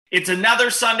It's another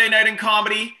Sunday night in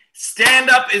comedy.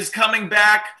 Stand-up is coming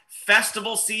back.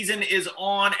 Festival season is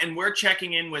on, and we're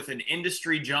checking in with an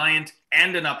industry giant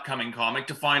and an upcoming comic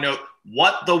to find out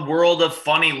what the world of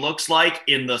funny looks like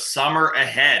in the summer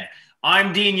ahead.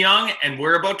 I'm Dean Young, and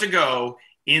we're about to go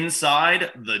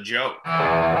inside the joke.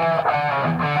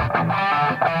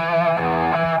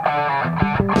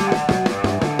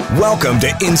 Welcome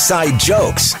to Inside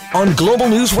Jokes on Global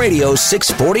News Radio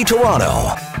 640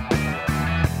 Toronto.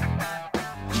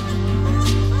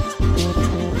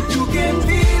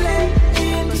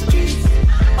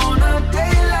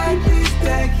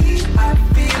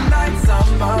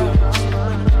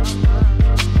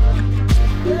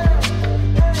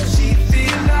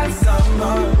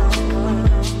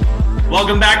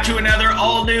 Welcome back to another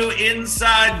all-new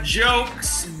Inside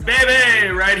Jokes, baby,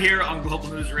 right here on Global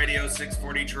News Radio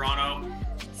 640 Toronto,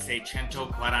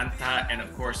 640, and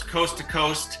of course, coast to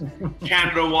coast,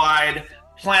 Canada-wide,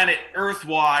 planet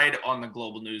Earth-wide on the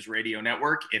Global News Radio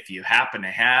Network, if you happen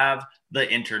to have the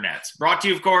internets. Brought to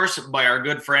you, of course, by our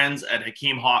good friends at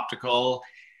Hakeem Optical,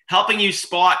 helping you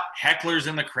spot hecklers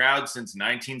in the crowd since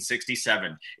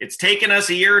 1967. It's taken us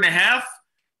a year and a half,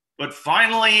 but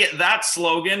finally, that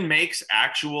slogan makes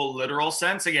actual literal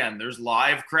sense again. There's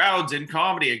live crowds in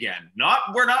comedy again.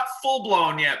 We're not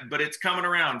full-blown yet, but it's coming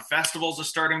around. Festivals are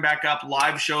starting back up.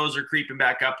 Live shows are creeping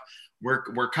back up.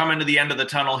 We're coming to the end of the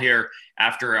tunnel here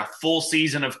after a full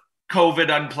season of COVID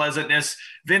unpleasantness.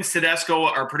 Vince Tedesco,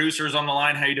 our producer, is on the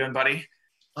line. How you doing, buddy?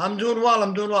 I'm doing well.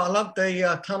 I love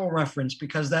the tunnel reference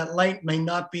because that light may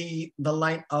not be the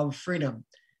light of freedom.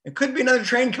 It could be another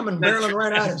train coming barreling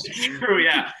right at us. It's true,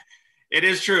 yeah. It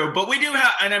is true, but we do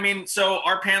have, and I mean, so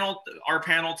our panel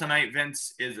tonight,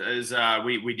 Vince, is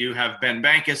we do have Ben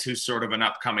Bankus, who's sort of an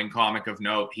upcoming comic of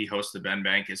note. He hosts the Ben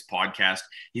Bankus podcast.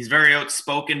 He's very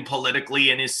outspoken politically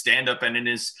in his stand-up and in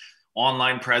his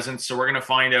online presence. So we're going to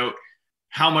find out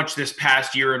how much this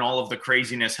past year and all of the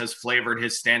craziness has flavored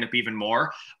his stand-up even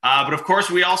more. But of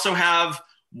course, we also have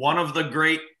one of the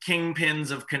great kingpins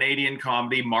of Canadian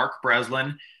comedy, Mark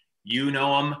Breslin. You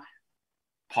know him.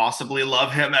 Possibly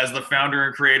love him as the founder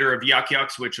and creator of Yuck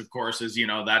Yucks, which of course is,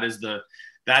 that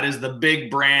is the big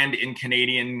brand in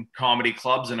Canadian comedy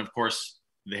clubs. And of course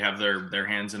they have their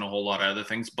hands in a whole lot of other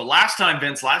things. But last time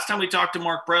we talked to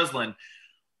Mark Breslin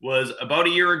was about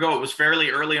a year ago. It was fairly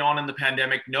early on in the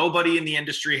pandemic. Nobody in the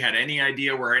industry had any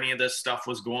idea where any of this stuff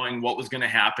was going, what was going to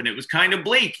happen. It was kind of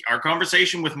bleak. Our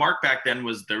conversation with Mark back then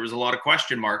there was a lot of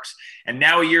question marks. And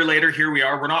now a year later, here we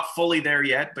are. We're not fully there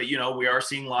yet, but we are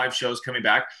seeing live shows coming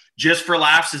back. Just for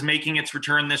Laughs is making its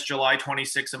return this July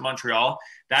 26th in Montreal.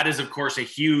 That is, of course, a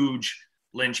huge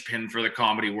linchpin for the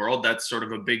comedy world. That's sort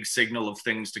of a big signal of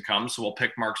things to come. So we'll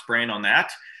pick Mark's brain on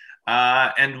that.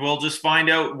 And we'll just find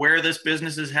out where this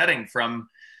business is heading from,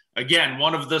 again,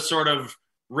 one of the sort of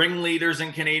ringleaders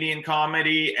in Canadian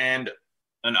comedy and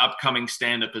an upcoming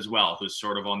stand-up as well, who's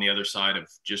sort of on the other side of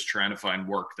just trying to find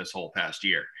work this whole past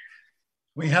year.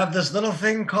 We have this little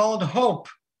thing called hope.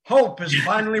 Hope is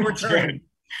finally returning.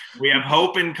 We have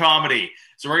hope in comedy.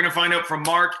 So we're going to find out from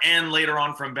Mark and later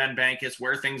on from Ben Bankus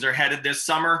where things are headed this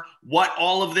summer, what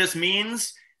all of this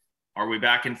means. Are we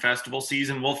back in festival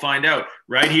season? We'll find out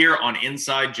right here on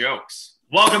Inside Jokes.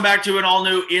 Welcome back to an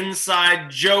all-new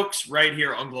Inside Jokes right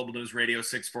here on Global News Radio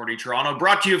 640 Toronto.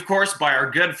 Brought to you, of course, by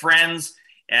our good friends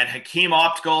at Hakeem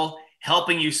Optical,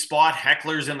 helping you spot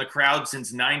hecklers in the crowd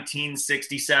since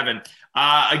 1967.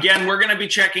 Again, we're going to be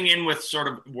checking in with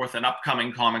an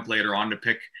upcoming comic later on to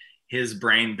pick his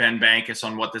brain, Ben Bankus,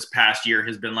 on what this past year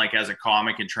has been like as a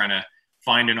comic and trying to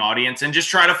find an audience and just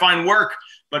try to find work.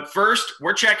 But first,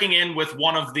 we're checking in with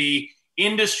one of the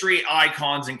industry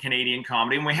icons in Canadian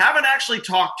comedy. And we haven't actually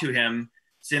talked to him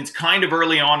since kind of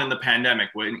early on in the pandemic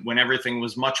when everything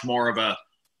was much more of a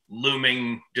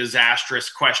looming,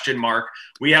 disastrous question mark.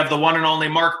 We have the one and only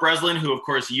Mark Breslin, who, of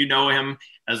course, you know him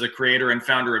as the creator and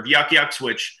founder of Yuck Yucks,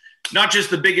 which not just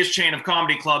the biggest chain of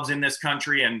comedy clubs in this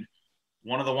country and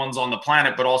one of the ones on the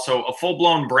planet, but also a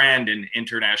full-blown brand in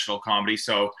international comedy.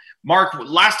 So, Mark,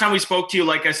 last time we spoke to you,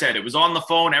 like I said, it was on the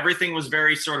phone. Everything was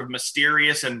very sort of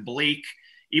mysterious and bleak,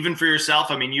 even for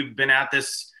yourself. I mean, you've been at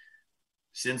this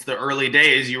since the early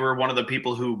days. You were one of the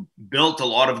people who built a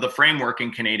lot of the framework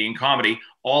in Canadian comedy.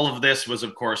 All of this was,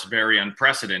 of course, very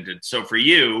unprecedented. So for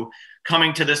you,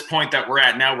 coming to this point that we're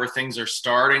at now where things are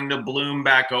starting to bloom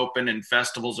back open and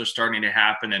festivals are starting to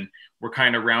happen and we're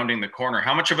kind of rounding the corner,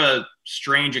 how much of a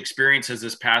strange experience has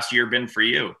this past year been for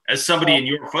you as somebody in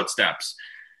your footsteps?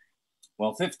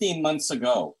 Well, 15 months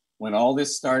ago, when all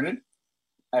this started,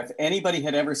 if anybody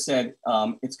had ever said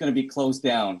it's going to be closed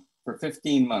down for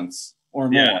 15 months or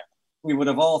more, we would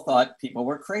have all thought people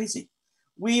were crazy.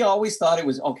 We always thought it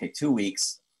was, okay, 2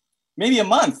 weeks, maybe a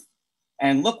month.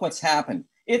 And look what's happened.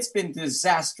 It's been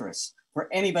disastrous for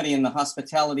anybody in the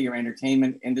hospitality or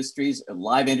entertainment industries,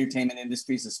 live entertainment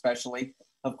industries especially,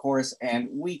 of course. And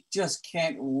we just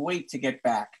can't wait to get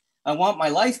back. I want my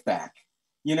life back.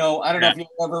 You know, I don't know if you've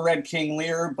ever read King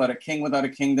Lear, but a king without a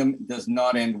kingdom does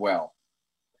not end well.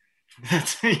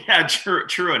 Yeah,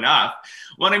 true enough.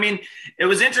 Well, I mean, it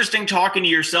was interesting talking to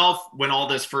yourself when all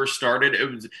this first started.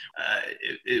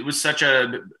 It was such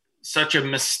a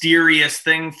mysterious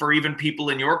thing for even people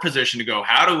in your position to go,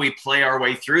 how do we play our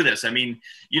way through this? I mean,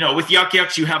 you know, with Yuck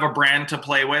Yucks, you have a brand to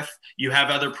play with, you have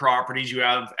other properties, you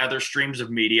have other streams of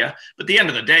media, but at the end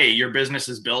of the day, your business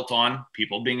is built on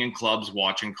people being in clubs,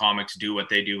 watching comics do what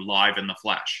they do live in the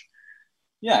flesh.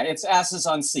 Yeah, it's asses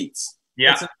on seats.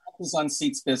 Yeah. It's an asses on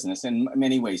seats business in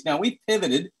many ways. Now, we've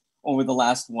pivoted over the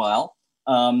last while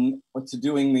to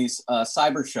doing these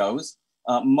cyber shows,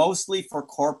 mostly for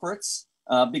corporates,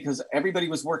 because everybody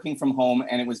was working from home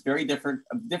and it was very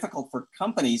difficult for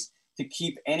companies to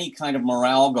keep any kind of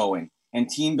morale going and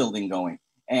team building going.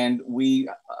 And we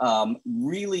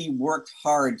really worked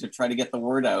hard to try to get the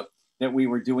word out that we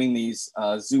were doing these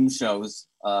Zoom shows,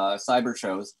 cyber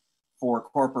shows for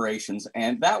corporations.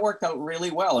 And that worked out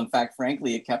really well. In fact,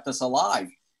 frankly, it kept us alive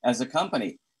as a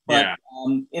company. But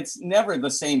it's never the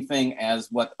same thing as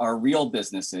what our real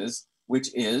business is,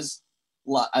 which is,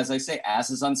 as I say,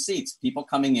 asses on seats, people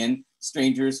coming in,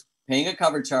 strangers paying a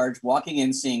cover charge, walking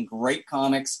in, seeing great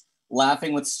comics,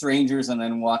 laughing with strangers, and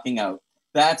then walking out.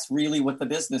 That's really what the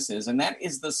business is. And that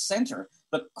is the center,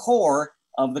 the core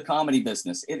of the comedy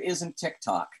business. It isn't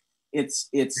TikTok. It's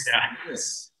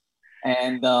this.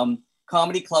 And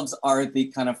comedy clubs are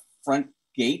the kind of front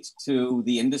gate to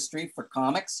the industry for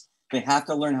comics. They have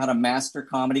to learn how to master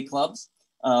comedy clubs.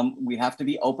 We have to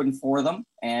be open for them.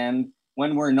 And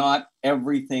when we're not,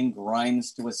 everything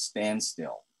grinds to a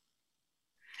standstill.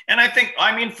 And I think,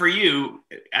 I mean, for you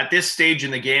at this stage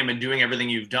in the game and doing everything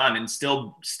you've done and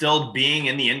still being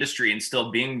in the industry and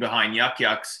still being behind Yuck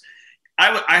Yucks,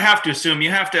 I have to assume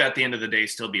you have to, at the end of the day,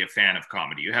 still be a fan of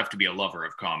comedy. You have to be a lover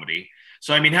of comedy.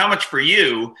 So, I mean, how much for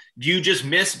you do you just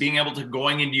miss being able to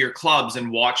going into your clubs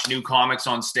and watch new comics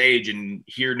on stage and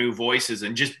hear new voices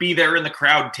and just be there in the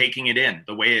crowd taking it in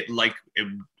the way it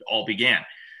all began?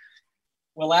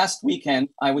 Well, last weekend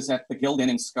I was at the Guild Inn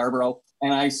in Scarborough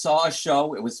and I saw a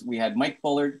show. We had Mike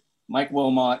Bullard, Mike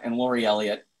Wilmot, and Laurie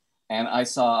Elliott, and I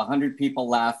saw 100 people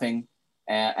laughing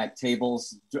at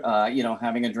tables,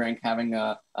 having a drink, having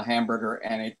a hamburger,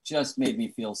 and it just made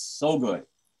me feel so good.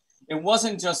 It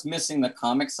wasn't just missing the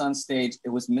comics on stage, it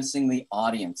was missing the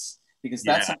audience, because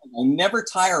that's something I never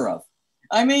tire of.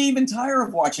 I may even tire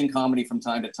of watching comedy from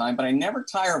time to time, but I never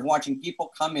tire of watching people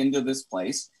come into this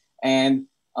place and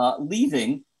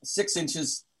leaving 6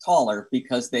 inches taller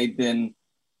because they've been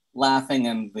laughing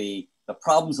and the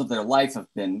problems of their life have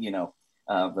been,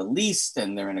 released,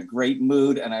 and they're in a great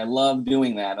mood. And I love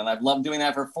doing that. And I've loved doing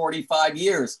that for 45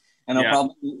 years. And I'll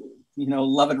probably,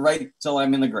 love it right till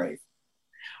I'm in the grave.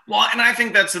 Well, and I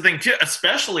think that's the thing too,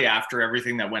 especially after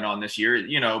everything that went on this year,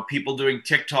 people doing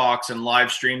TikToks and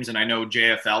live streams. And I know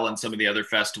JFL and some of the other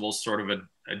festivals sort of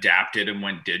adapted and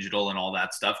went digital and all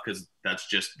that stuff, because that's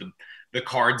just the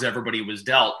cards everybody was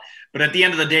dealt. But at the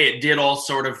end of the day, it did all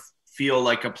sort of feel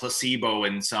like a placebo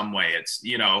in some way. It's,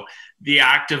 the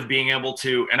act of being able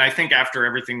to, and I think after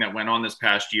everything that went on this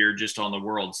past year, just on the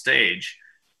world stage,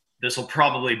 this will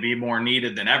probably be more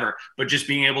needed than ever, but just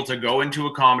being able to go into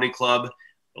a comedy club,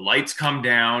 the lights come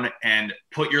down, and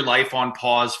put your life on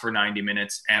pause for 90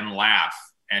 minutes and laugh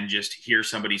and just hear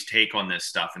somebody's take on this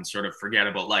stuff and sort of forget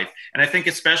about life. And I think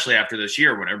especially after this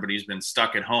year, when everybody's been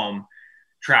stuck at home,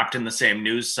 trapped in the same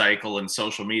news cycle and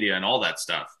social media and all that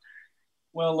stuff.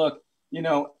 Well, look,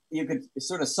 you could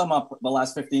sort of sum up the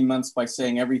last 15 months by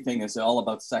saying everything is all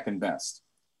about second best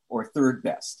or third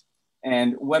best.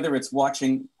 And whether it's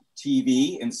watching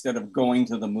TV instead of going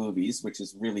to the movies, which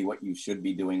is really what you should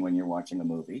be doing when you're watching a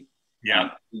movie,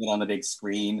 even on the big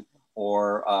screen,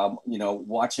 or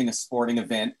watching a sporting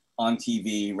event on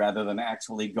TV rather than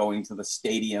actually going to the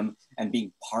stadium and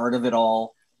being part of it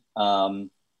all,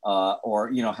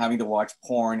 or having to watch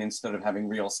porn instead of having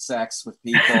real sex with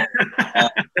people.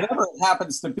 Whatever it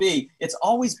happens to be, it's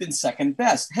always been second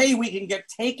best. Hey, we can get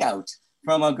takeout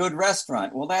from a good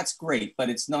restaurant. Well, that's great, but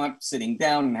it's not sitting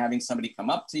down and having somebody come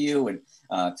up to you and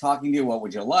talking to you. What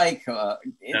would you like?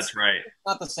 That's right. It's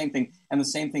not the same thing. And the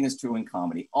same thing is true in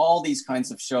comedy. All these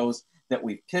kinds of shows that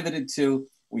we've pivoted to,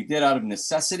 we did out of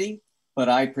necessity, but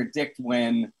I predict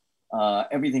when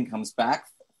everything comes back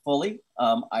fully,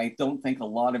 I don't think a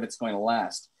lot of it's going to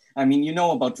last. I mean,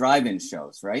 about drive-in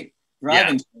shows, right?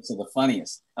 Drive-in shows are the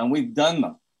funniest, and we've done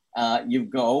them. You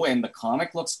go and the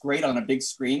comic looks great on a big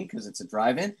screen because it's a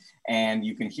drive-in, and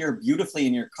you can hear beautifully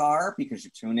in your car because you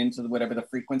tune into whatever the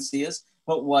frequency is.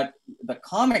 But what the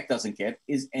comic doesn't get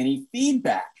is any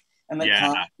feedback, and the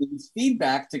comic needs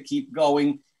feedback to keep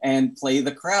going and play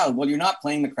the crowd. Well, you're not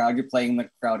playing the crowd; you're playing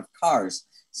the crowd of cars.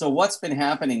 So what's been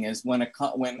happening is when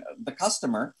the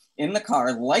customer in the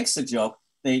car likes a joke,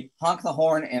 they honk the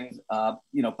horn and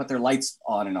put their lights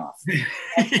on and off.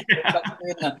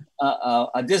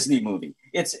 A Disney movie.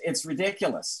 It's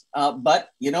ridiculous. But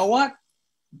you know what?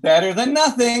 Better than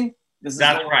nothing. This is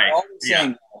That's what right. We're always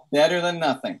saying. Better than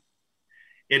nothing.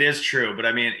 It is true, but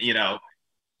I mean,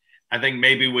 I think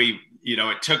maybe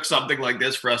it took something like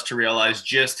this for us to realize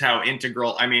just how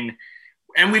integral. I mean,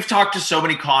 and we've talked to so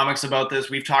many comics about this.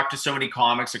 We've talked to so many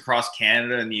comics across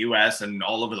Canada and the US and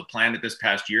all over the planet this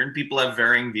past year, and people have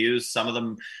varying views. Some of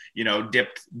them,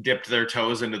 dipped their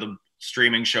toes into the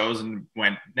streaming shows and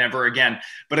went never again.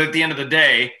 But at the end of the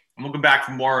day, and we'll come back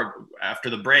for more after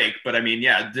the break, but I mean,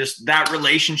 just that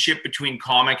relationship between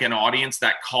comic and audience,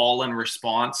 that call and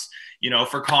response,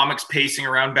 for comics pacing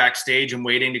around backstage and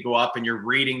waiting to go up, and you're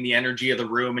reading the energy of the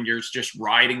room and you're just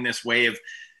riding this wave,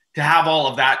 to have all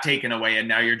of that taken away. And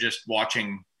now you're just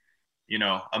watching,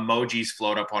 emojis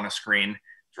float up on a screen.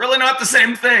 It's really not the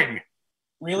same thing.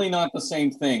 Really not the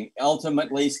same thing.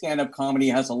 Ultimately, stand-up comedy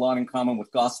has a lot in common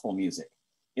with gospel music.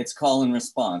 It's call and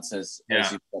response, as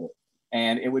you put it.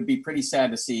 And it would be pretty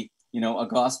sad to see, a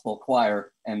gospel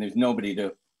choir and there's nobody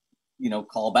to,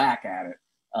 call back at it.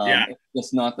 It's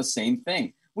just not the same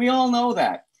thing. We all know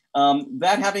that.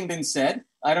 That having been said,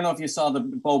 I don't know if you saw the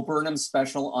Bo Burnham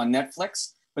special on Netflix,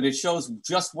 but it shows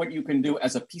just what you can do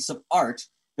as a piece of art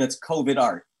that's COVID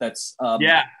art, that's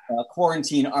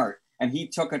quarantine art. And he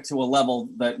took it to a level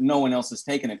that no one else has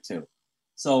taken it to.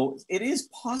 So it is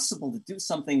possible to do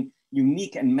something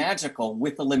unique and magical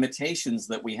with the limitations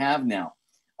that we have now.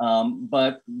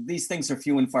 But these things are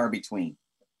few and far between.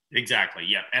 Exactly.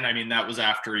 Yeah. And I mean, that was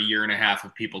after a year and a half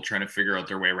of people trying to figure out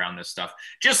their way around this stuff.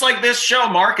 Just like this show,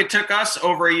 Mark, it took us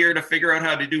over a year to figure out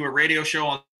how to do a radio show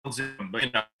on Zoom, but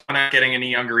we're not getting any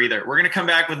younger either. We're going to come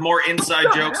back with more inside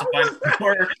jokes and find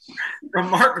more from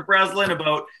Mark Breslin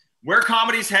about where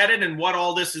comedy's headed and what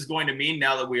all this is going to mean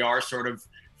now that we are sort of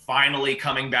finally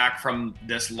coming back from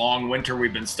this long winter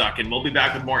we've been stuck in. We'll be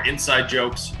back with more inside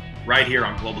jokes right here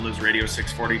on Global News Radio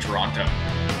 640 Toronto.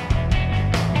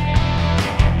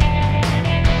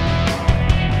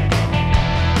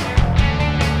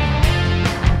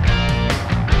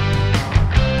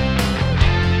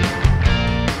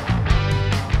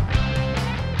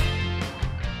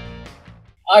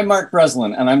 I'm Mark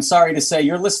Breslin, and I'm sorry to say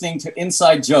you're listening to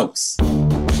Inside Jokes.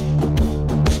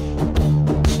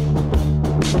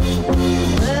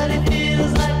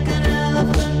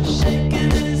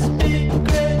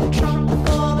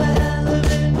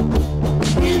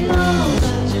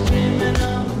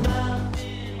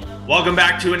 Welcome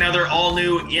back to another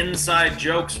all-new Inside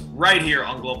Jokes right here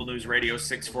on Global News Radio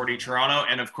 640 Toronto,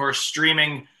 and of course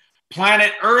streaming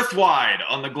planet Earth-wide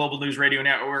on the Global News Radio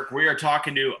Network. We are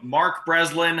talking to Mark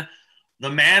Breslin, the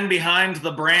man behind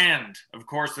the brand. Of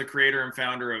course, the creator and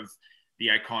founder of the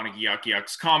iconic Yuck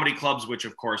Yucks comedy clubs, which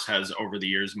of course has over the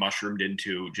years mushroomed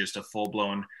into just a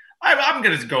full-blown, I'm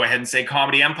going to go ahead and say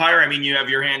comedy empire. I mean, you have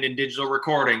your hand in digital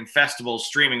recording, festivals,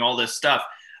 streaming, all this stuff.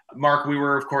 Mark, we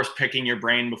were of course picking your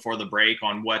brain before the break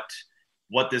on what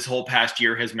this whole past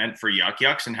year has meant for Yuck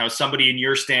Yucks and how somebody in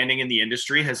your standing in the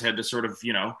industry has had to sort of,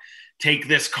 take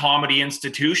this comedy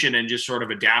institution and just sort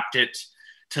of adapt it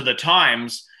to the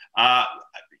times.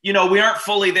 We aren't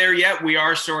fully there yet. We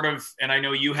are sort of, and I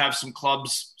know you have some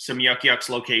clubs, some Yuck Yucks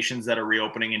locations that are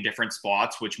reopening in different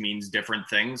spots, which means different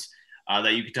things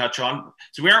that you could touch on.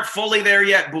 So we aren't fully there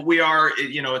yet, but we are,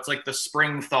 it's like the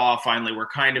spring thaw finally. We're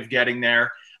kind of getting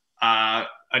there.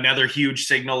 Another huge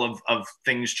signal of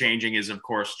things changing is, of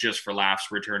course, Just for Laughs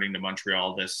returning to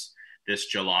Montreal this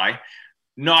July.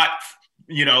 Not,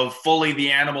 fully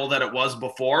the animal that it was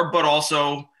before, but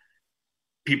also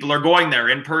people are going there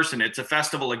in person. It's a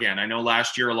festival again. I know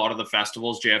last year a lot of the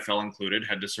festivals, JFL included,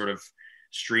 had to sort of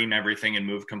stream everything and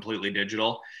move completely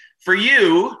digital. For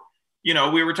you,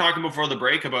 we were talking before the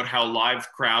break about how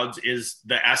live crowds is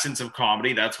the essence of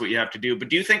comedy. That's what you have to do. But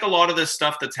do you think a lot of this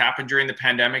stuff that's happened during the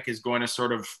pandemic is going to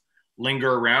sort of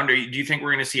linger around? Or do you think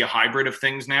we're going to see a hybrid of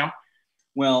things now?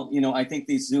 Well, I think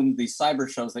these cyber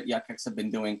shows that Yuck Yucks have been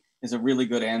doing is a really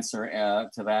good answer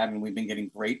to that. And we've been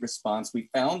getting great response. We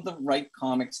found the right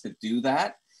comics to do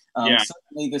that.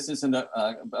 Certainly this isn't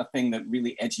a thing that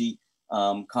really edgy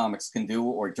comics can do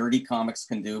or dirty comics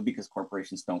can do because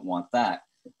corporations don't want that.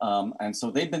 And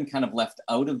so they've been kind of left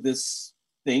out of this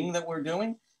thing that we're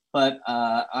doing. But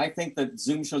I think that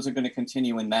Zoom shows are going to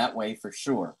continue in that way for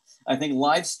sure. I think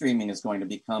live streaming is going to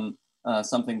become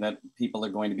something that people are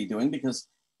going to be doing because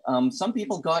some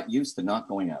people got used to not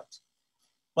going out.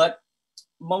 But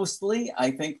mostly,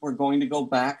 I think we're going to go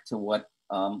back to what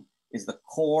is the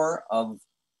core of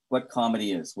what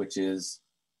comedy is, which is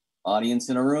audience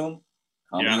in a room,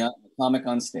 comic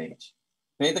on stage.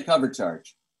 Pay the cover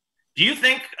charge. Do you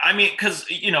think, I mean, because,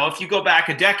 you know, if you go back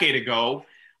a decade ago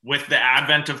with the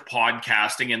advent of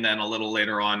podcasting and then a little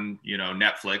later on, you know,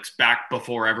 Netflix, back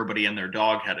before everybody and their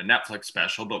dog had a Netflix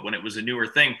special, but when it was a newer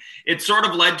thing, it sort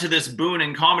of led to this boon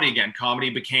in comedy again. Comedy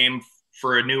became,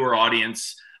 for a newer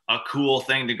audience, a cool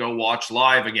thing to go watch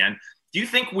live again. Do you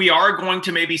think we are going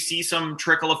to maybe see some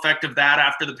trickle effect of that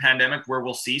after the pandemic, where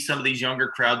we'll see some of these younger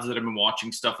crowds that have been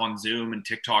watching stuff on Zoom and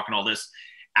TikTok and all this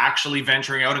actually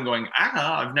venturing out and going,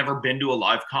 I've never been to a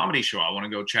live comedy show. I want to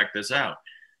go check this out.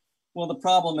 Well, the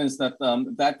problem is that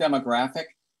that demographic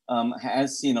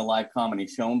has seen a live comedy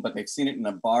shown, but they've seen it in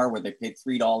a bar where they paid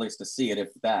 $3 to see it, if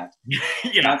that.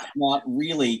 Yeah. That's not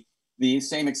really the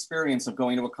same experience of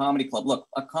going to a comedy club. Look,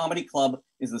 a comedy club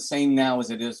is the same now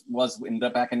as it was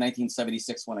back in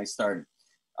 1976 when I started.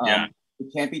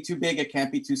 It can't be too big. It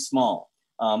can't be too small.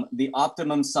 The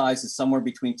optimum size is somewhere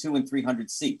between 200 and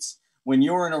 300 seats. When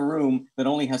you're in a room that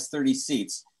only has 30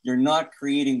 seats, you're not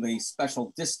creating the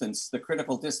special distance, the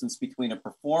critical distance between a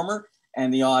performer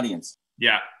and the audience.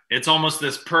 Yeah, it's almost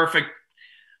this perfect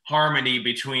harmony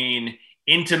between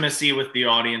intimacy with the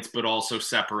audience, but also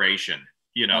separation,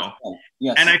 you know?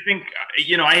 Yes. And I think,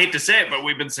 you know, I hate to say it, but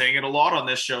we've been saying it a lot on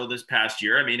this show this past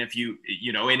year. I mean, if you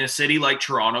know, in a city like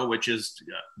Toronto, which is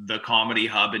the comedy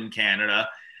hub in Canada,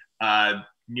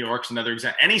 New York's another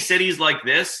example, any cities like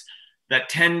this that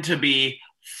tend to be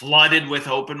flooded with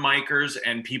open micers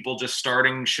and people just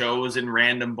starting shows in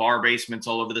random bar basements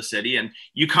all over the city. And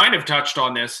you kind of touched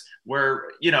on this where,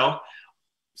 you know,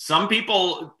 some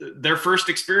people, their first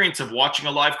experience of watching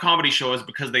a live comedy show is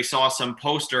because they saw some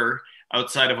poster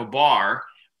outside of a bar,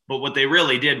 but what they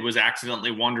really did was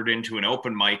accidentally wandered into an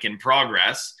open mic in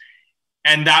progress.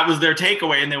 And that was their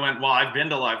takeaway. And they went, well, I've been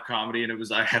to live comedy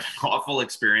and I had an awful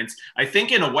experience. I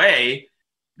think in a way,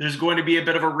 there's going to be a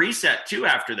bit of a reset too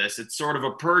after this. It's sort of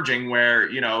a purging where,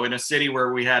 you know, in a city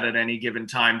where we had at any given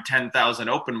time 10,000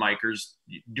 open micers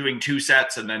doing 2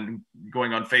 sets and then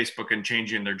going on Facebook and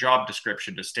changing their job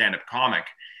description to stand-up comic.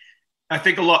 I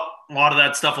think a lot of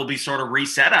that stuff will be sort of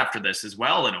reset after this as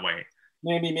well, in a way.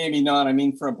 Maybe, maybe not. I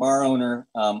mean, for a bar owner,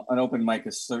 an open mic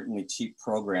is certainly cheap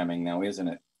programming now, isn't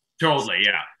it? Totally,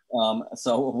 yeah.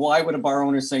 So why would a bar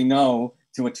owner say no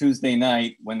to a Tuesday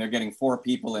night when they're getting 4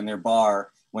 people in their bar,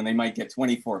 when they might get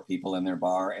 24 people in their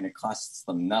bar and it costs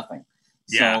them nothing?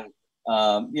 Yeah.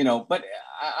 So, you know, but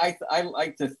I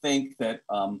like to think that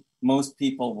most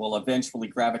people will eventually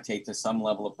gravitate to some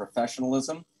level of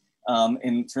professionalism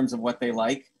in terms of what they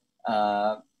like,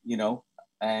 you know,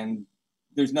 and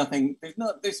there's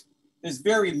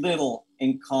very little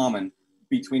in common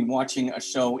between watching a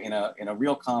show in a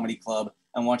real comedy club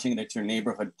and watching it at your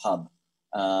neighborhood pub.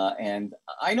 And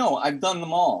I know I've done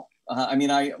them all. I mean,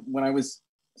 when I was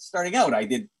starting out, I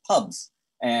did pubs,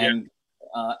 and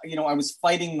you know, I was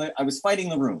fighting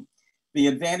the room. The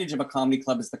advantage of a comedy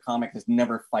club is the comic is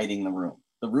never fighting the room.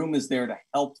 The room is there to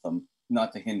help them,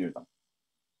 not to hinder them.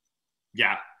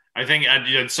 Yeah, I think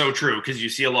it's so true, because you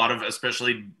see a lot of,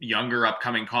 especially younger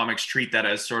upcoming comics, treat that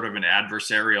as sort of an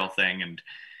adversarial thing, and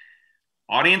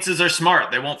audiences are smart.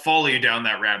 They won't follow you down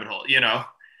that rabbit hole, you know?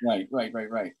 Right.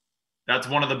 That's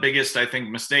one of the biggest, I think,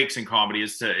 mistakes in comedy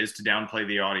is to downplay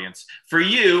the audience. For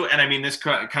you, and I mean, this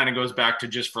kind of goes back to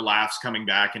Just for Laughs coming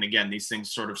back, and again, these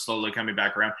things sort of slowly coming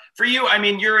back around. For you, I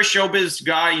mean, you're a showbiz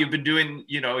guy. You've been doing,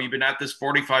 you know, you've been at this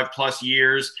 45 plus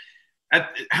years.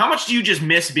 How much do you just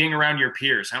miss being around your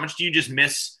peers? How much do you just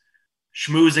miss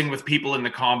schmoozing with people in the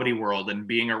comedy world and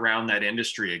being around that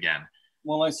industry again?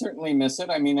 Well, I certainly miss it.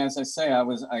 I mean, as I say, I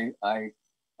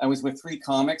was with 3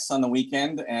 comics on the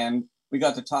weekend, and we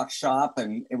got to talk shop,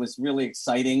 and it was really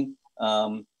exciting.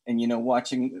 And, you know,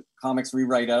 watching comics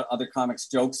rewrite other comics'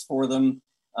 jokes for them.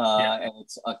 And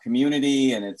it's a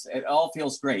community, and it all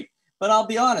feels great. But I'll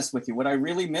be honest with you, what I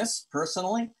really miss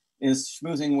personally is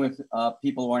schmoozing with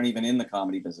people who aren't even in the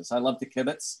comedy business. I love to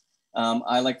kibitz.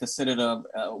 I like to sit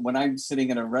when I'm sitting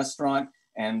at a restaurant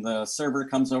and the server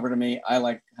comes over to me, I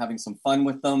like having some fun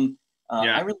with them.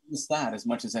 I really miss that as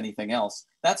much as anything else.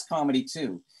 That's comedy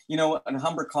too. You know, at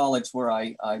Humber College, where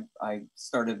I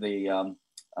started the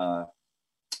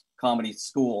comedy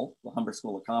school, the Humber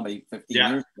School of Comedy 15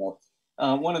 years ago,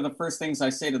 one of the first things I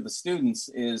say to the students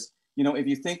is, if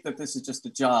you think that this is just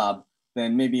a job,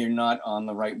 then maybe you're not on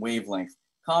the right wavelength.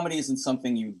 Comedy isn't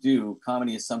something you do.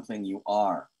 Comedy is something you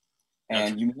are.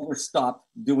 And you never stop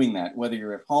doing that, whether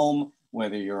you're at home,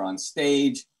 whether you're on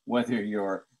stage, whether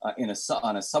you're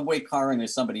on a subway car and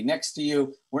there's somebody next to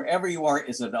you. Wherever you are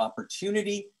is an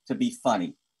opportunity to be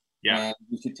funny. Yeah. And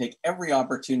you should take every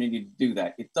opportunity to do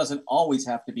that. It doesn't always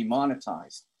have to be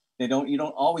monetized. You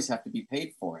don't always have to be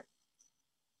paid for it.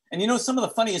 And some of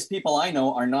the funniest people I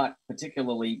know are not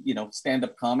particularly,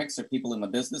 stand-up comics or people in the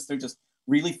business. They're just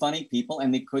really funny people,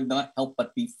 and they could not help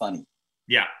but be funny.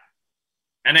 Yeah.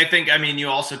 And I think, you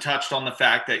also touched on the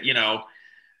fact that,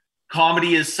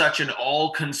 comedy is such an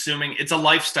all-consuming, it's a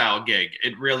lifestyle gig.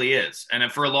 It really is.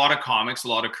 And for a lot of comics, a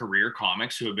lot of career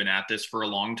comics who have been at this for a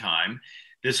long time,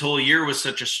 this whole year was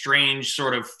such a strange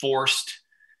sort of forced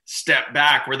step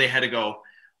back where they had to go,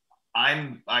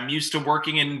 I'm used to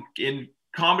working in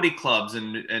comedy clubs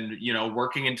and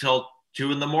working until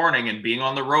 2 a.m. and being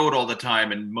on the road all the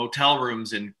time and motel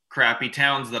rooms in crappy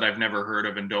towns that I've never heard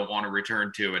of and don't want to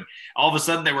return to. And all of a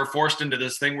sudden they were forced into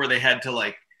this thing where they had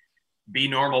to be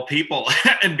normal people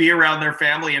and be around their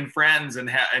family and friends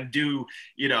and do,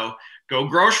 go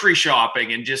grocery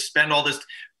shopping and just spend all this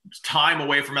time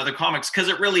away from other comics. Cause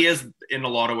it really is in a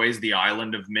lot of ways the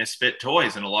island of misfit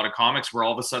toys. And a lot of comics were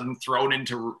all of a sudden thrown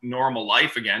into normal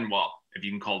life again. Well, if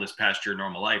you can call this past year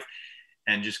normal life,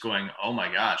 and just going, oh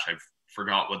my gosh, I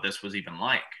forgot what this was even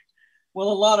like. Well,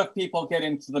 a lot of people get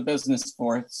into the business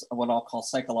for what I'll call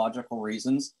psychological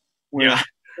reasons, where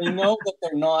they know that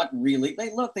they're not really,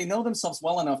 they know themselves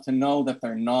well enough to know that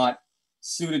they're not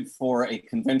suited for a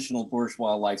conventional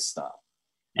bourgeois lifestyle.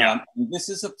 Yeah. This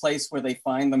is a place where they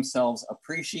find themselves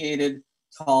appreciated,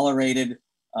 tolerated,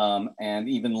 and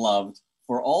even loved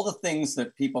for all the things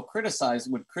that people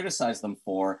would criticize them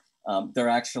for. They're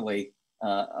actually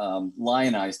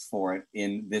lionized for it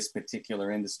in this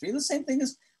particular industry. The same thing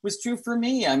was true for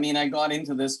me. I got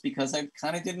into this because I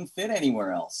kind of didn't fit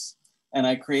anywhere else. And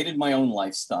I created my own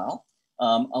lifestyle. A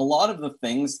lot of the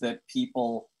things that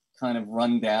people kind of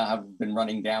have been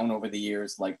running down over the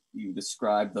years, like you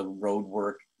described, the road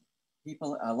work.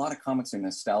 A lot of comics are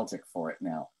nostalgic for it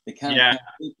now. They kind of can't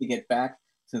wait to get back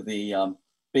to the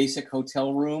basic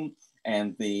hotel room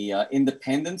and the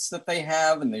independence that they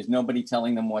have, and there's nobody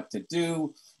telling them what to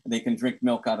do. They can drink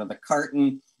milk out of the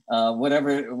carton,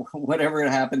 whatever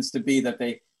it happens to be that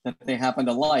they happen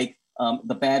to like.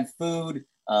 The bad food,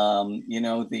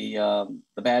 the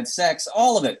bad sex,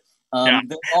 all of it.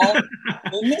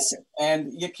 They miss it,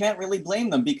 and you can't really blame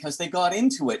them because they got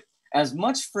into it as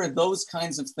much for those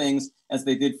kinds of things as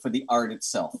they did for the art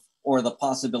itself or the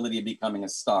possibility of becoming a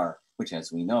star, which,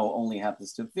 as we know, only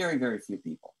happens to very, very few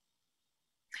people.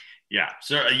 Yeah.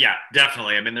 So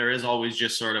definitely. There is always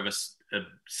just sort of a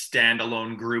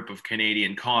standalone group of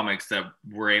Canadian comics that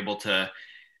were able to,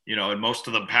 and most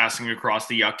of them passing across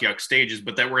the yuck stages,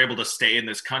 but that were able to stay in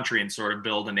this country and sort of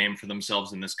build a name for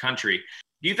themselves in this country.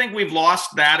 Do you think we've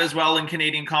lost that as well in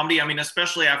Canadian comedy?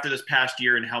 Especially after this past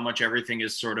year and how much everything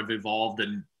is sort of evolved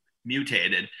and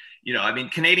mutated.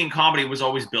 Canadian comedy was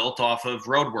always built off of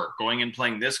road work, going and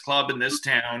playing this club in this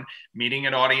town, meeting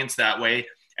an audience that way.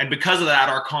 And because of that,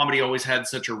 our comedy always had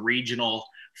such a regional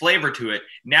flavor to it.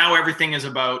 Now everything is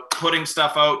about putting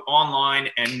stuff out online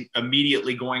and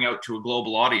immediately going out to a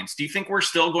global audience. Do you think we're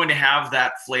still going to have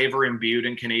that flavor imbued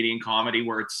in Canadian comedy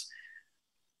where it's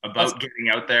about getting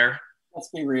out there? Let's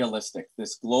be realistic.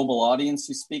 This global audience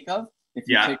you speak of, if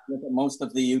you take a look at most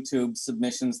of the YouTube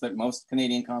submissions that most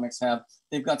Canadian comics have,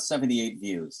 they've got 78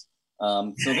 views.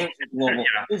 So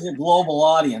there's a global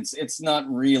audience. It's not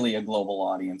really a global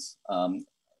audience.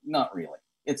 Not really.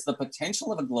 It's the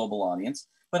potential of a global audience.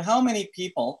 But how many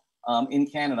people in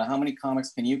Canada, how many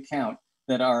comics can you count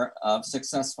that are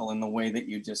successful in the way that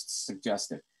you just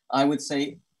suggested? I would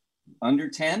say under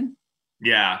 10.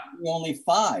 Yeah. Only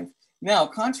 5. Now,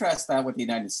 contrast that with the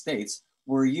United States,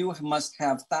 where you must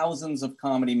have thousands of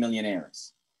comedy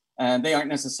millionaires. And they aren't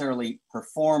necessarily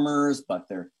performers, but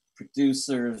they're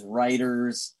producers,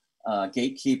 writers,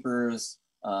 gatekeepers,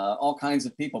 all kinds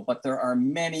of people. But there are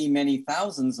many, many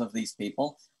thousands of these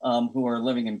people who are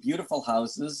living in beautiful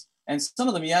houses. And some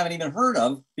of them you haven't even heard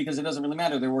of because it doesn't really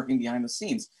matter. They're working behind the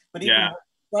scenes. But even in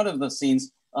front of the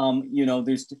scenes,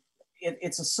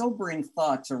 it's a sobering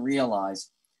thought to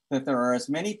realize that there are as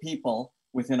many people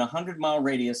within a 100-mile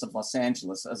radius of Los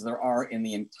Angeles as there are in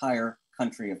the entire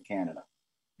country of Canada.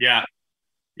 Yeah,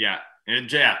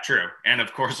 true. And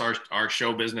of course, our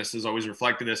show business has always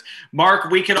reflected this. Mark,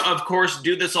 we can, of course,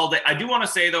 do this all day. I do want to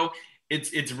say, though,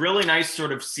 it's really nice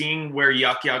sort of seeing where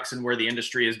Yuck Yucks and where the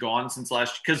industry has gone since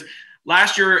last, because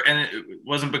last year, and it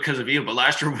wasn't because of you, but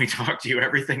last year when we talked to you,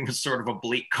 everything was sort of a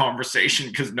bleak conversation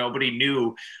because nobody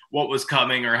knew what was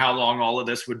coming or how long all of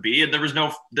this would be. And there was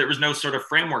no sort of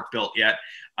framework built yet.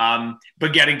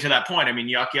 But getting to that point, I mean,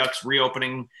 Yuck Yuck's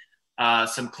reopening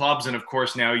some clubs. And of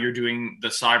course, now you're doing the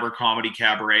Cyber Comedy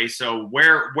Cabaret. So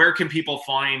where can people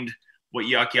find what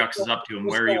Yuck Yucks is up to, and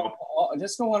where are you?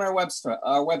 Just go on our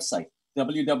website,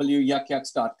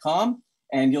 www.yuckyucks.com,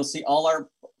 and you'll see all our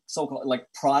so-called like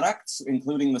products,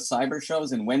 including the cyber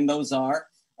shows and when those are.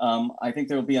 I think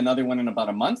there will be another one in about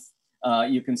a month.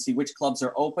 You can see which clubs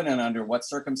are open and under what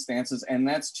circumstances, and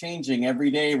that's changing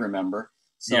every day, remember.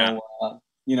 So,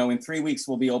 in 3 weeks,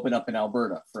 we'll be open up in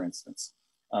Alberta, for instance,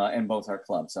 and both our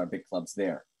clubs, our big clubs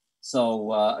there.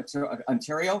 So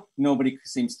Ontario, nobody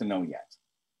seems to know yet.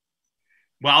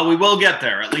 Well, we will get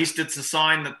there. At least it's a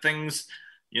sign that things,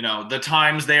 the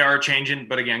times they are changing.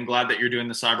 But again, glad that you're doing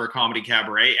the Cyber Comedy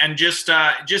Cabaret. And just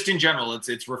in general,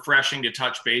 it's refreshing to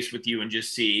touch base with you and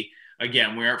just see,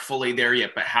 again, we aren't fully there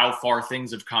yet, but how far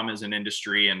things have come as an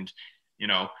industry. And,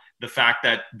 the fact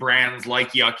that brands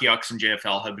like Yuck Yucks and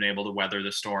JFL have been able to weather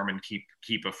the storm and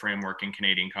keep a framework in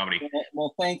Canadian comedy.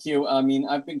 Well, thank you. I mean,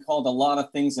 I've been called a lot of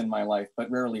things in my life,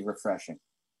 but rarely refreshing.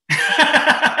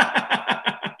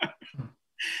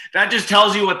 That just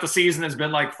tells you what the season has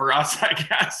been like for us, I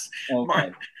guess.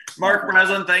 Okay. Mark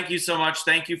Breslin, thank you so much.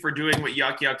 Thank you for doing what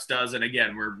Yuck Yucks does. And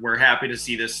again, we're happy to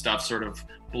see this stuff sort of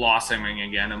blossoming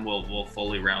again, and we'll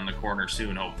fully round the corner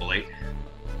soon, hopefully.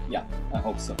 Yeah, I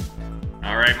hope so.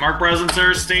 All right, Mark Breslin,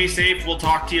 sir, stay safe. We'll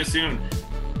talk to you soon.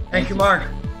 Thank you, Mark.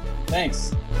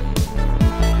 Thanks.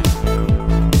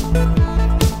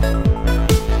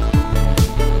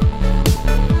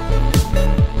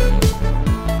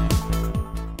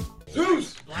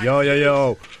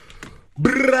 Yo.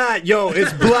 Brah, yo,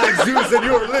 it's Black Zeus, and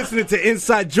you're listening to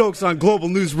Inside Jokes on Global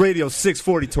News Radio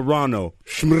 640 Toronto.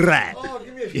 Shmrat. Oh,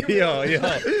 give me a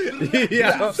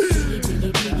yo.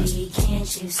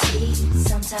 Can't you see?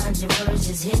 Sometimes your words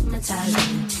just hypnotize me,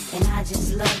 and I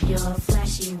just love your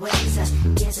flashy ways. I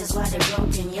guess that's why they're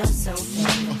broken. You're so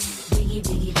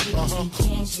biggie,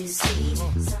 can't you see?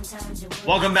 Sometimes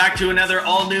Welcome back to another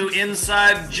all-new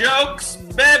Inside Jokes,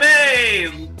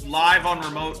 baby! Live on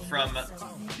remote from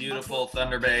beautiful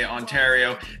Thunder Bay,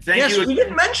 Ontario. Thank you. Yes, we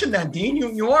didn't mention that, Dean.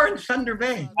 You are in Thunder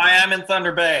Bay. I am in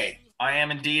Thunder Bay. I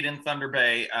am indeed in Thunder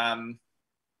Bay. And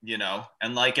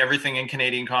like everything in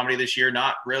Canadian comedy this year,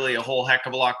 not really a whole heck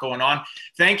of a lot going on.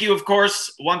 Thank you, of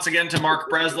course, once again to Mark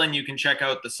Breslin. You can check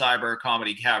out the Cyber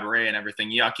Comedy Cabaret and everything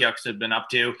Yuck Yucks have been up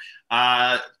to.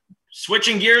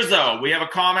 Switching gears, though, we have a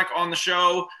comic on the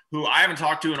show who I haven't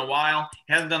talked to in a while.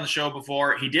 He hasn't done the show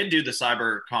before. He did do the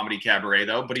Cyber Comedy Cabaret,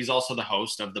 though, but he's also the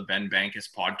host of the Ben Bankus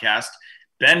podcast.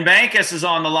 Ben Bankus is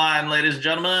on the line, ladies and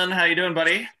gentlemen. How you doing,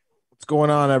 buddy? What's going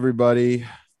on, everybody?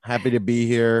 Happy to be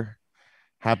here.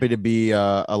 Happy to be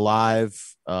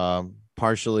alive,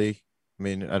 partially. I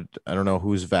mean, I don't know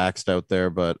who's vaxxed out there,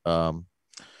 but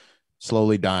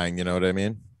slowly dying. You know what I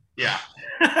mean? Yeah.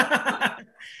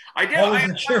 I did. That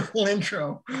was a cheerful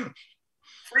intro.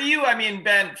 For you, I mean,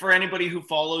 Ben, for anybody who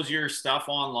follows your stuff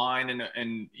online,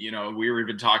 and we were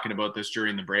even talking about this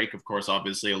during the break. Of course,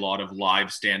 obviously, a lot of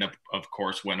live stand-up, of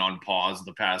course, went on pause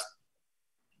the past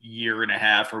year and a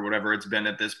half or whatever it's been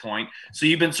at this point. So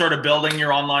you've been sort of building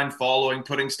your online following,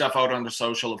 putting stuff out on the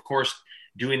social, of course,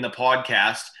 doing the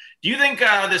podcast. Do you think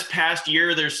this past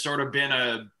year there's sort of been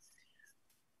a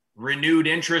renewed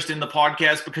interest in the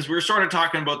podcast? Because we were sort of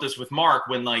talking about this with Mark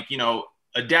when,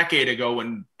 a decade ago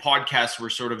when podcasts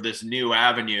were sort of this new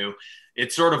avenue,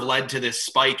 it sort of led to this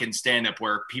spike in stand-up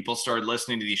where people started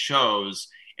listening to these shows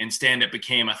and stand-up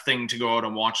became a thing to go out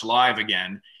and watch live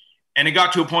again. And it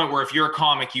got to a point where if you're a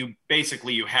comic, you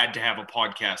had to have a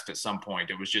podcast at some point.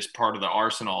 It was just part of the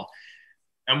arsenal.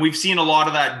 And we've seen a lot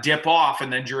of that dip off.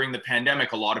 And then during the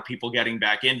pandemic, a lot of people getting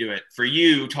back into it. For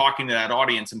you, talking to that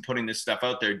audience and putting this stuff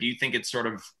out there, do you think it's sort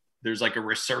of, there's like a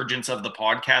resurgence of the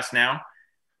podcast now?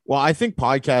 Well, I think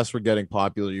podcasts were getting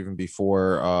popular even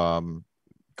before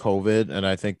COVID. And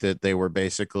I think that they were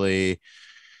basically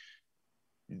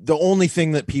the only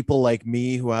thing that people like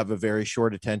me who have a very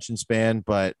short attention span,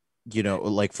 but,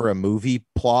 like for a movie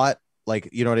plot, like,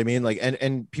 you know what I mean? Like,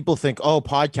 and people think, oh,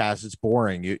 podcast, it's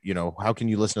boring. You how can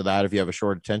you listen to that if you have a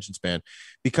short attention span?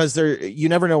 Because you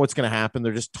never know what's going to happen.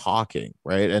 They're just talking.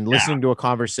 Right. And listening to a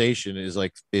conversation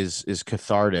is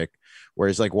cathartic.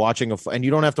 Whereas like watching and you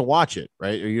don't have to watch it,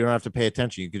 right? Or you don't have to pay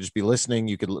attention. You could just be listening.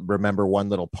 You could remember one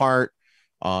little part.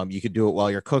 You could do it while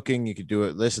you're cooking. You could do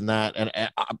it this and that. And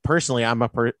personally, I'm a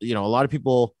lot of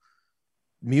people,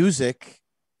 music,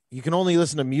 you can only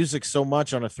listen to music so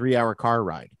much on a 3-hour car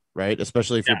ride, right?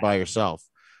 Especially if you're by yourself.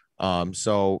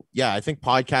 So yeah, I think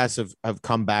podcasts have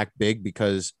come back big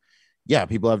because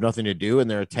people have nothing to do and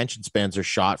their attention spans are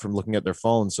shot from looking at their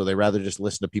phones. So they rather just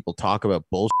listen to people talk about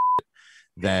bullshit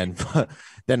than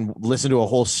listen to a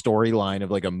whole storyline of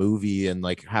like a movie and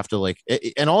like have to like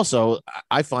and also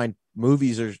I find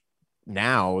movies are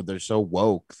now they're so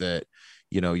woke that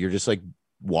you're just like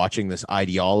watching this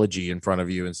ideology in front of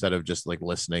you instead of just like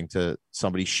listening to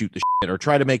somebody shoot the shit or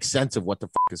try to make sense of what the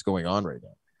fuck is going on right now.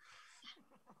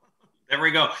 There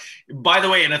we go. By the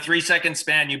way, in a 3-second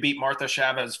span, you beat Martha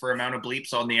Chavez for amount of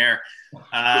bleeps on the air.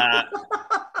 I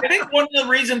think one of the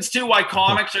reasons too why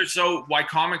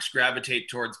comics gravitate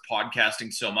towards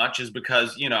podcasting so much is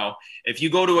because, if you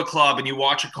go to a club and you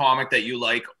watch a comic that you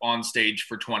like on stage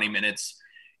for 20 minutes,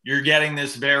 you're getting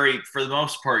this for the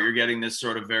most part, you're getting this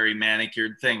sort of very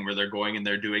manicured thing where they're going and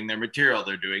they're doing their material,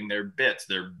 they're doing their bits,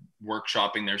 they're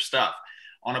workshopping their stuff.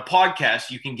 On a podcast,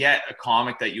 you can get a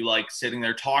comic that you like sitting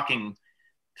there talking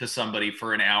to somebody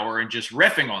for an hour and just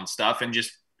riffing on stuff and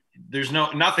just there's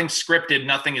nothing scripted,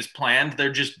 nothing is planned.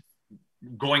 They're just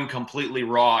going completely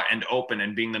raw and open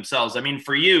and being themselves. I mean,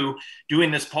 for you doing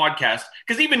this podcast,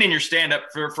 because even in your stand-up,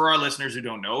 for our listeners who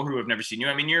don't know, who have never seen you,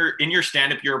 I mean, in your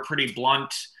stand-up, you're a pretty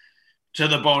blunt to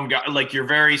the bone guy. Like you're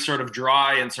very sort of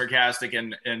dry and sarcastic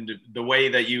and the way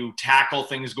that you tackle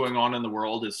things going on in the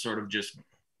world is sort of just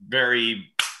very,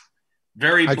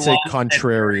 very I'd say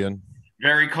contrarian.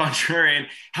 Very contrarian.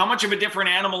 How much of a different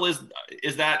animal is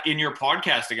that in your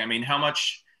podcasting? I mean, how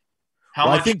much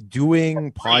I think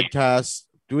doing podcasts,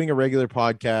 doing a regular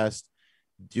podcast,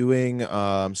 doing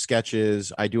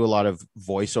sketches. I do a lot of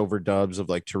voiceover dubs of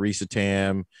like Teresa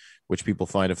Tam, which people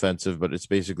find offensive, but it's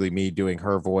basically me doing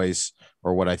her voice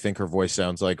or what I think her voice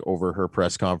sounds like over her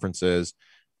press conferences,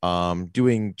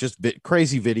 doing just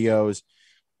crazy videos.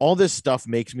 All this stuff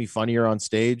makes me funnier on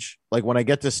stage. Like when I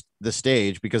get to the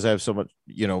stage, because I have so much,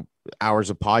 hours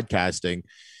of podcasting,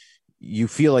 you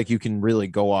feel like you can really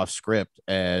go off script.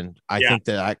 And I think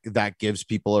that gives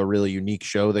people a really unique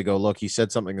show. They go, look, he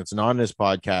said something that's not in his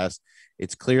podcast.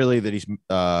 It's clearly that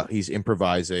he's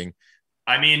improvising.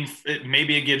 I mean,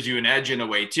 maybe it gives you an edge in a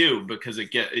way too, because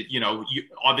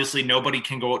obviously nobody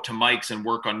can go out to mics and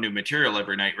work on new material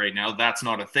every night right now. That's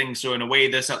not a thing. So in a way,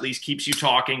 this at least keeps you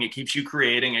talking. It keeps you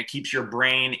creating. It keeps your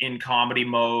brain in comedy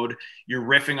mode. You're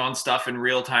riffing on stuff in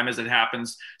real time as it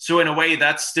happens. So in a way,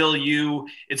 that's still you.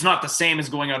 It's not the same as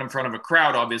going out in front of a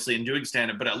crowd, obviously, and doing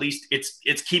stand-up, but at least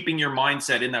it's keeping your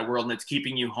mindset in that world and it's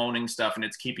keeping you honing stuff and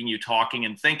it's keeping you talking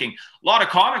and thinking. A lot of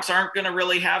comics aren't going to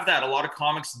really have that. A lot of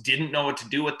comics didn't know what to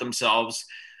do with themselves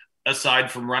aside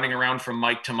from running around from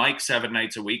mic to mic 7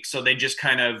 nights a week. So they just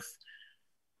kind of,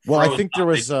 I think there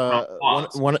was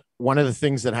one of the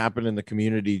things that happened in the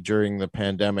community during the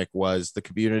pandemic was the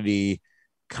community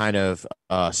kind of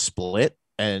split,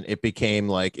 and it became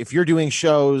like, if you're doing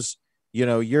shows,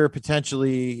 you're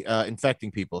potentially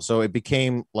infecting people. So it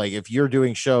became like, if you're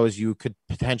doing shows, you could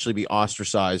potentially be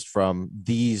ostracized from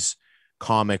these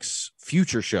comics'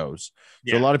 future shows.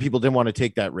 So a lot of people didn't want to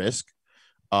take that risk.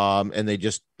 And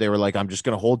they were like, I'm just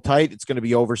going to hold tight. It's going to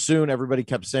be over soon. Everybody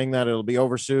kept saying that it'll be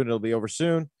over soon. It'll be over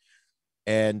soon.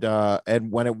 And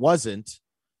when it wasn't,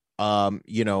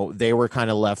 they were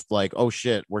kind of left like, oh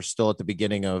shit, we're still at the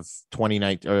beginning of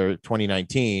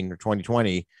 2019 or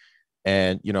 2020.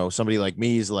 And, somebody like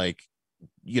me is like,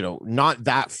 not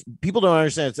that people don't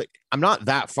understand. It's like, I'm not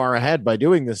that far ahead by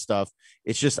doing this stuff.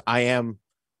 It's just, I am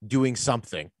doing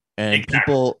something. And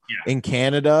exactly.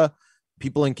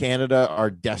 People in Canada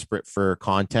are desperate for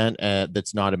content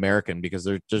that's not American, because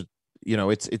they're just,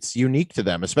 it's unique to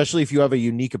them, especially if you have a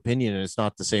unique opinion and it's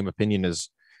not the same opinion as,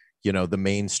 the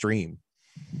mainstream.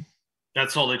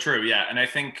 That's totally true. Yeah. And I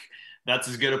think that's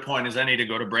as good a point as any to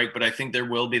go to break, but I think there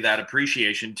will be that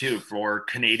appreciation too for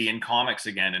Canadian comics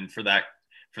again, and for that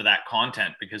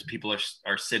content, because people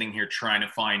are sitting here trying to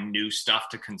find new stuff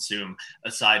to consume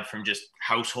aside from just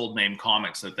household name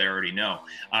comics that they already know.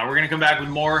 We're going to come back with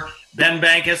more. Ben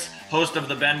Bankus, host of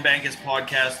the Ben Bankus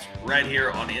podcast, right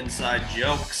here on Inside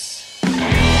Jokes.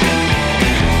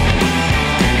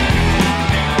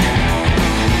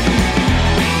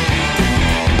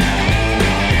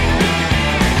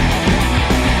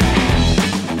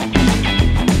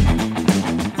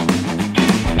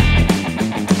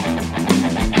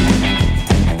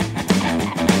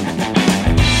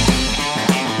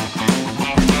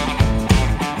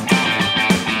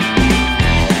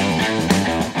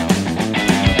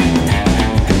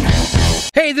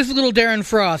 Hey, this is little Darren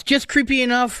Frost. Just creepy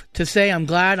enough to say I'm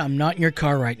glad I'm not in your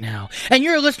car right now. And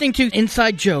you're listening to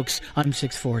Inside Jokes on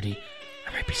 640.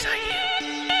 I'm right beside you.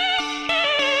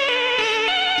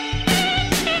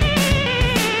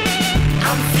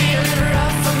 I'm feeling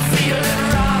rough, I'm feeling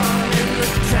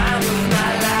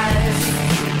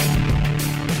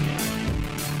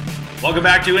Welcome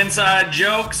back to Inside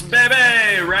Jokes,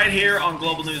 baby! Right here on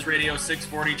Global News Radio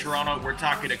 640 Toronto. We're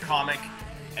talking to comic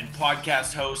and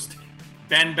podcast host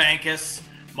Ben Bankus,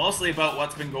 mostly about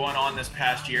what's been going on this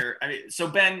past year. I mean, so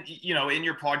Ben, you know, in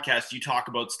your podcast, you talk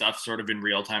about stuff sort of in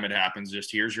real time. It happens.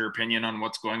 Just here's your opinion on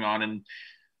what's going on in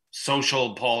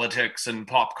social politics and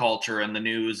pop culture and the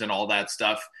news and all that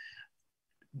stuff.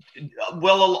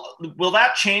 Will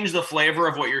that change the flavor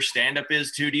of what your stand-up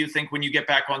is too, do you think, when you get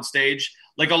back on stage?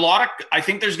 Like I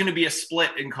think there's going to be a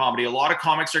split in comedy. A lot of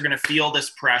comics are going to feel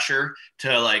this pressure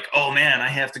to like, oh man, I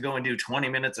have to go and do 20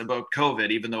 minutes about COVID,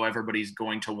 even though everybody's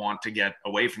going to want to get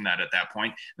away from that at that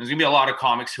point. There's going to be a lot of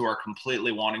comics who are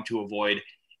completely wanting to avoid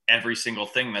every single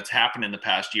thing that's happened in the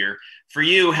past year. For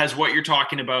you, has what you're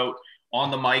talking about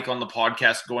on the mic, on the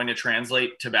podcast, going to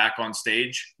translate to back on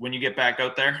stage when you get back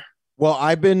out there? Well,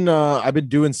 I've been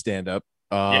doing stand-up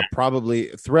probably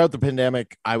throughout the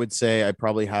pandemic. I would say I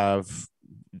probably have,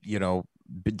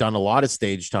 done a lot of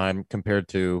stage time compared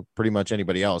to pretty much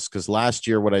anybody else. Because last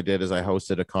year what I did is I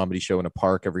hosted a comedy show in a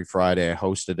park every Friday. I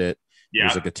hosted it. Yeah. It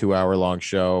was like a 2-hour-long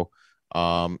show.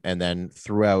 And then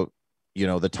throughout,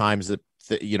 the times that,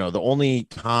 the only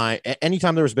time,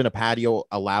 anytime there's been a patio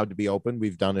allowed to be open,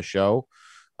 we've done a show.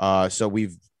 So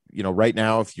we've, right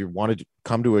now, if you wanted to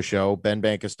come to a show,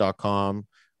 benbankus.com,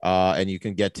 and you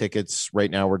can get tickets. Right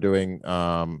now we're doing,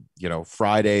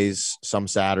 Fridays, some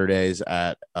Saturdays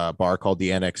at a bar called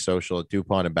the NX Social at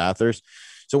DuPont and Bathurst.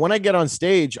 So when I get on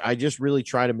stage, I just really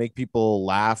try to make people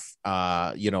laugh.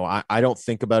 I don't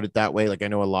think about it that way. Like I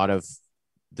know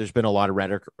there's been a lot of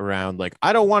rhetoric around like,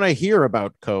 I don't want to hear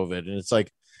about COVID. And it's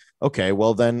like, okay,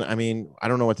 well then, I mean, I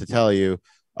don't know what to tell you.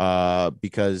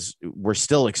 Because we're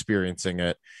still experiencing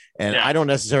it, and I don't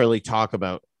necessarily talk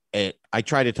about it. I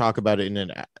try to talk about it in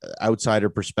an outsider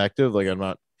perspective. Like I'm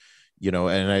not,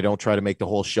 and I don't try to make the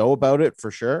whole show about it for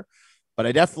sure, but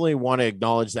I definitely want to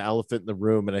acknowledge the elephant in the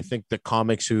room. And I think the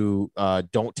comics who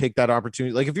don't take that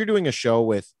opportunity, like if you're doing a show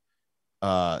with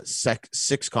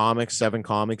 6 comics, 7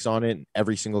 comics on it, and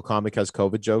every single comic has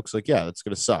COVID jokes, like, yeah, that's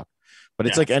going to suck. But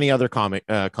it's like any other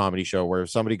comedy show where if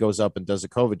somebody goes up and does a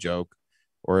COVID joke,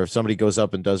 or if somebody goes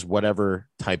up and does whatever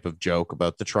type of joke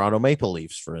about the Toronto Maple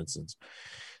Leafs, for instance,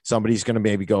 somebody's going to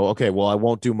maybe go, okay, well, I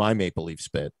won't do my Maple Leafs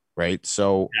bit. Right.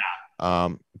 So,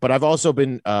 but I've also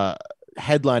been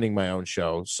headlining my own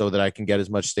show so that I can get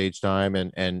as much stage time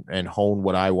and hone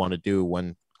what I want to do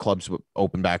when clubs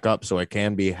open back up. So I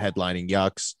can be headlining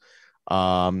Yucks,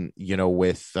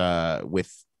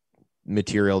 with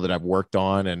material that I've worked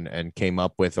on and came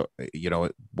up with,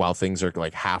 while things are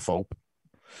like half open.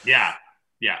 Yeah.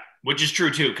 Yeah, which is true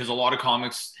too, because a lot of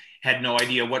comics had no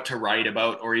idea what to write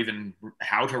about or even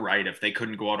how to write if they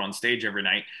couldn't go out on stage every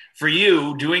night. For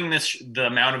you, doing this, the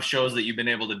amount of shows that you've been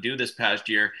able to do this past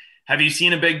year, have you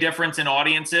seen a big difference in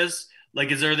audiences?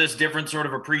 Like, is there this different sort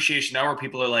of appreciation now where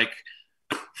people are like,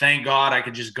 thank God I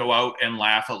could just go out and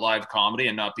laugh at live comedy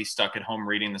and not be stuck at home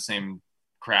reading the same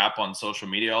crap on social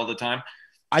media all the time?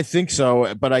 I think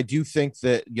so, but I do think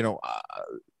that,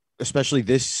 especially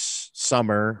this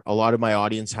summer, a lot of my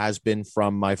audience has been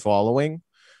from my following.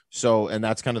 So, and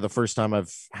that's kind of the first time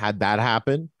I've had that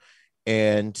happen.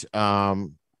 And,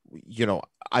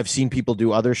 I've seen people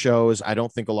do other shows. I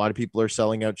don't think a lot of people are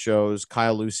selling out shows.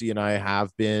 Kyle Lucy and I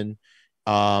have been.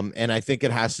 And I think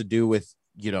it has to do with,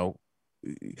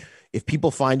 if people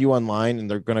find you online and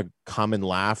they're going to come and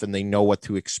laugh and they know what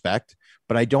to expect,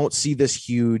 but I don't see this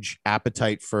huge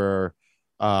appetite for,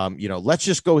 let's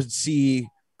just go see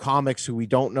comics who we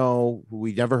don't know, who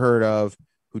we never heard of,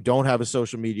 who don't have a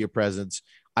social media presence.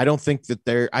 I don't think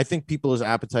that I think people's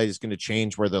appetite is going to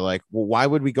change where they're like, well, why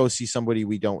would we go see somebody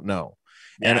we don't know?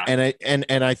 Yeah.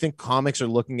 And I think comics are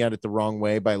looking at it the wrong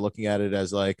way by looking at it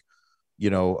as like,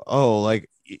 where's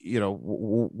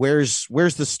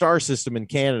the star system in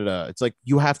Canada? It's like,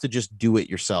 you have to just do it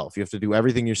yourself. You have to do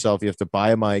everything yourself. You have to buy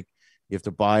a mic. You have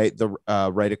to buy the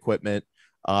right equipment.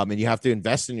 And you have to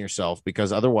invest in yourself,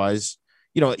 because otherwise,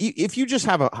 if you just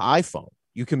have an iPhone,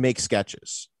 you can make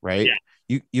sketches, right? Yeah.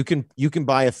 You can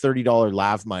buy a $30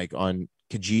 lav mic on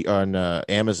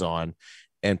Amazon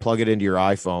and plug it into your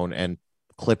iPhone and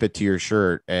clip it to your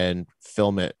shirt and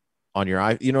film it on your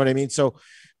iPhone. You know what I mean? So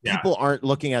people aren't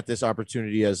looking at this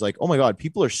opportunity as like, oh my God,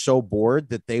 people are so bored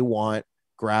that they want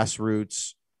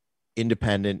grassroots,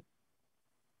 independent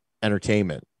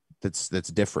entertainment that's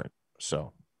different.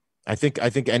 So I think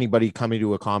anybody coming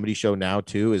to a comedy show now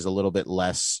too is a little bit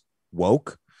less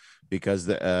woke, because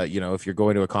if you're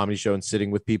going to a comedy show and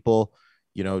sitting with people,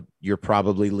 you're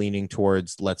probably leaning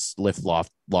towards let's lift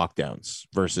lockdowns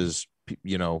versus,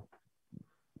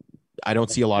 I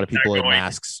don't see a lot of people in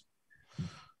masks.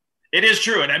 It is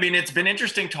true. And I mean, it's been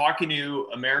interesting talking to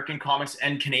American comics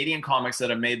and Canadian comics that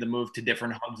have made the move to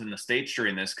different hubs in the States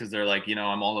during this, because they're like,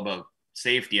 I'm all about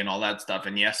safety and all that stuff.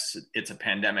 And yes, it's a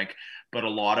pandemic, but a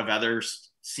lot of other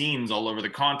scenes all over the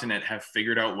continent have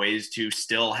figured out ways to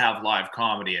still have live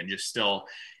comedy and just still,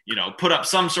 put up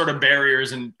some sort of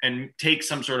barriers and take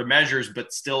some sort of measures,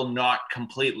 but still not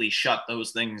completely shut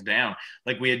those things down.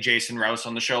 Like we had Jason Rouse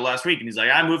on the show last week, and he's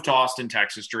like, I moved to Austin,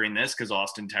 Texas during this because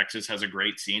Austin, Texas has a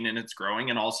great scene and it's growing.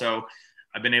 And also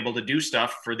I've been able to do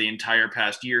stuff for the entire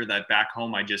past year that back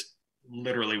home I just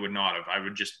literally would not have. I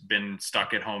would just been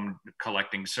stuck at home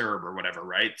collecting CERB or whatever,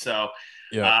 right? So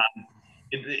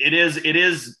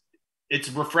it's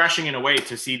refreshing in a way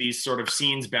to see these sort of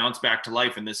scenes bounce back to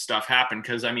life and this stuff happen.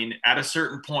 Because I mean, at a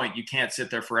certain point, you can't sit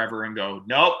there forever and go,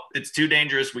 nope, it's too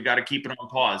dangerous. We got to keep it on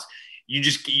pause. You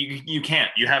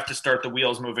can't. You have to start the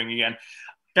wheels moving again.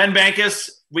 Ben Bankus,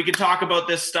 we could talk about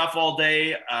this stuff all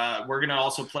day. We're going to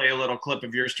also play a little clip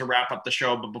of yours to wrap up the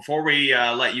show. But before we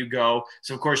let you go,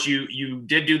 so of course you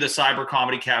did do the Cyber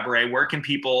Comedy Cabaret. Where can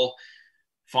people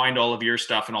find all of your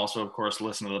stuff and also, of course,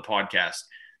 listen to the podcast?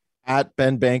 At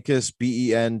Ben Bankus,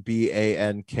 BenBankas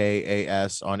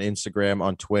on Instagram,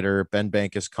 on Twitter, Ben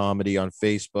Bankus Comedy on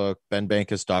Facebook,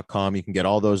 benbankus.com. You can get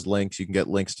all those links. You can get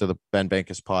links to the Ben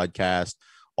Bankus podcast,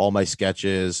 all my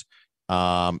sketches. Reach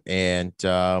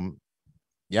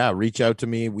out to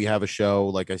me. We have a show,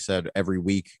 like I said, every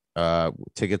week.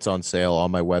 Tickets on sale on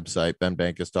my website,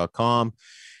 benbankus.com.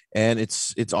 And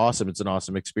it's awesome. It's an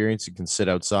awesome experience. You can sit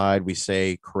outside. We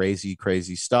say crazy,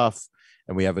 crazy stuff.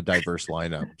 And we have a diverse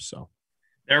lineup. So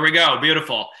there we go.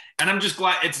 Beautiful. And I'm just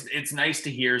glad it's nice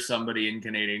to hear somebody in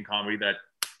Canadian comedy that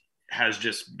has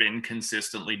just been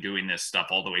consistently doing this stuff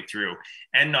all the way through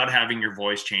and not having your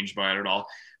voice changed by it at all.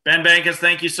 Ben Bankus,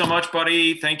 thank you so much,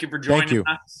 buddy. Thank you for joining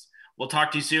us. We'll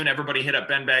talk to you soon. Everybody hit up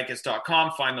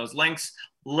benbankus.com, find those links,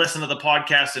 listen to the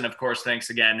podcast. And of course, thanks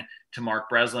again to Mark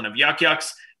Breslin of Yuck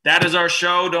Yucks. That is our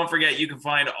show. Don't forget, you can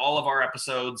find all of our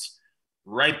episodes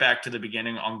right back to the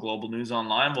beginning on Global News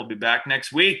Online. We'll be back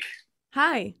next week.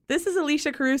 Hi, this is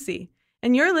Alicia Carusi,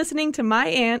 and you're listening to my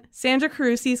aunt, Sandra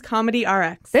Carusi's Comedy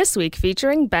RX. This week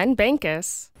featuring Ben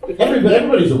Bankus.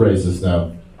 Everybody's a racist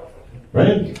now,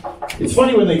 right? It's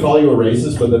funny when they call you a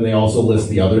racist, but then they also list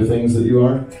the other things that you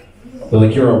are. They're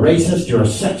like, you're a racist, you're a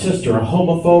sexist, you're a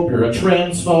homophobe, you're a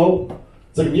transphobe.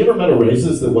 It's like, have you ever met a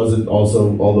racist that wasn't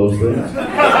also all those things?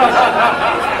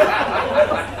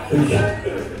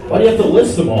 Why do you have to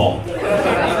list them all?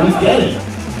 Who's getting it?